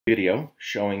Video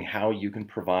showing how you can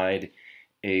provide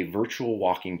a virtual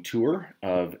walking tour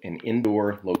of an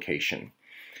indoor location.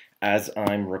 As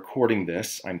I'm recording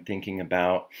this, I'm thinking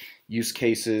about use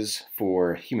cases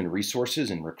for human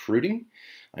resources and recruiting.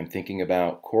 I'm thinking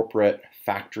about corporate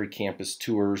factory campus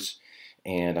tours,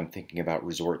 and I'm thinking about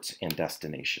resorts and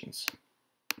destinations.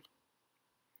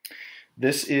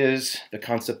 This is the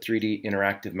Concept 3D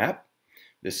interactive map.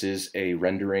 This is a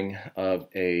rendering of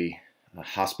a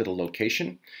hospital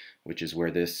location, which is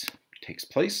where this takes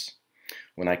place.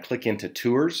 When I click into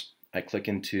tours, I click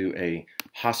into a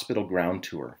hospital ground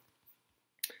tour.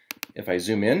 If I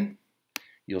zoom in,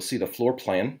 you'll see the floor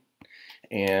plan,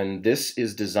 and this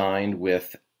is designed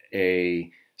with a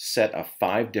set of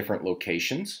 5 different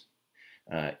locations.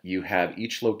 You have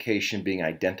each location being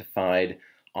identified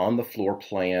on the floor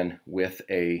plan with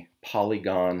a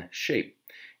polygon shape.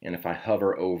 And if I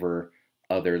hover over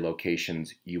other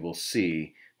locations, you will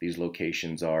see these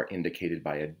locations are indicated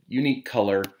by a unique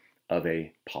color of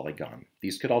a polygon.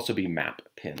 These could also be map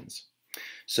pins.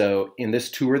 So in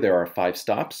this tour, there are 5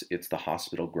 stops. It's the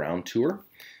hospital ground tour.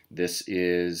 This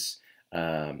is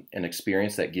an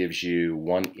experience that gives you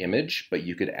one image, but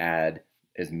you could add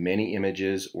as many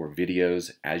images or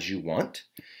videos as you want.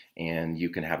 And you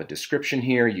can have a description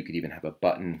here. You could even have a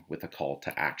button with a call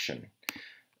to action.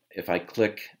 If I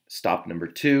click stop number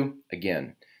 2,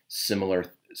 again, similar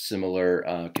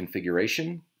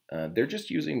configuration. They're just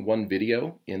using one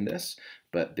video in this,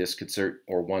 but this could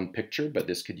or one picture, but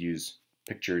this could use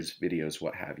pictures, videos,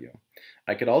 what have you.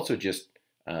 I could also just,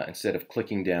 instead of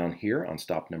clicking down here on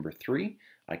stop number 3,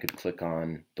 I could click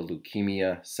on the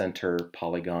Leukemia Center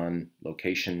polygon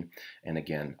location, and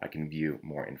again, I can view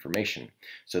more information.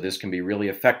 So this can be really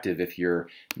effective if you're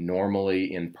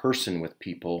normally in person with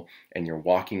people and you're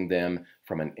walking them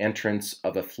from an entrance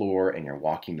of a floor and you're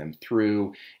walking them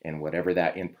through, and whatever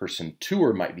that in-person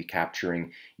tour might be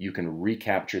capturing, you can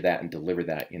recapture that and deliver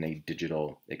that in a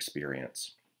digital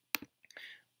experience.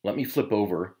 Let me flip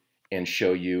over and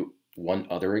show you one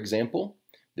other example.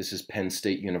 This is Penn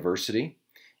State University.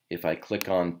 If I click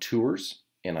on tours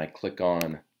and I click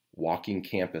on walking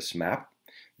campus map,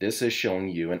 this is showing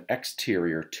you an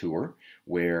exterior tour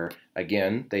where,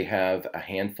 again, they have a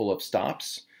handful of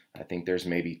stops. I think there's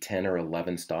maybe 10 or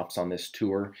 11 stops on this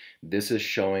tour. This is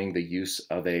showing the use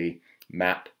of a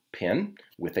map pin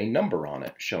with a number on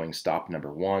it, showing stop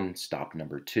number 1, stop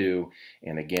number 2,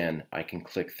 and again, I can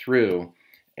click through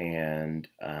and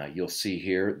you'll see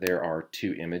here there are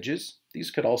 2 images.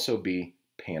 These could also be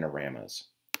panoramas.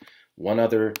 One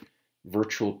other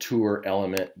virtual tour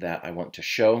element that I want to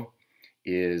show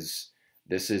is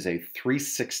this is a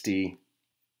 360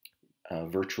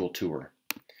 virtual tour.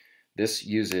 This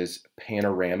uses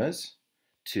panoramas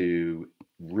to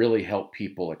really help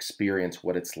people experience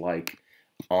what it's like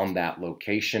on that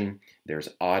location. There's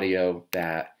audio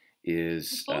that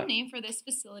is... The full name for this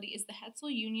facility is the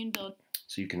Hetzel Union Building.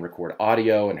 So you can record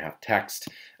audio and have text,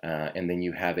 and then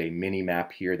you have a mini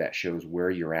map here that shows where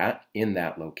you're at in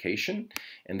that location.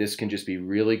 And this can just be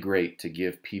really great to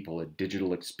give people a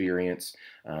digital experience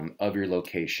of your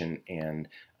location and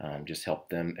just help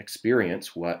them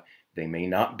experience what they may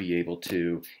not be able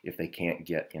to if they can't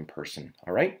get in person.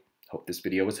 All right, hope this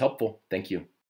video was helpful. Thank you.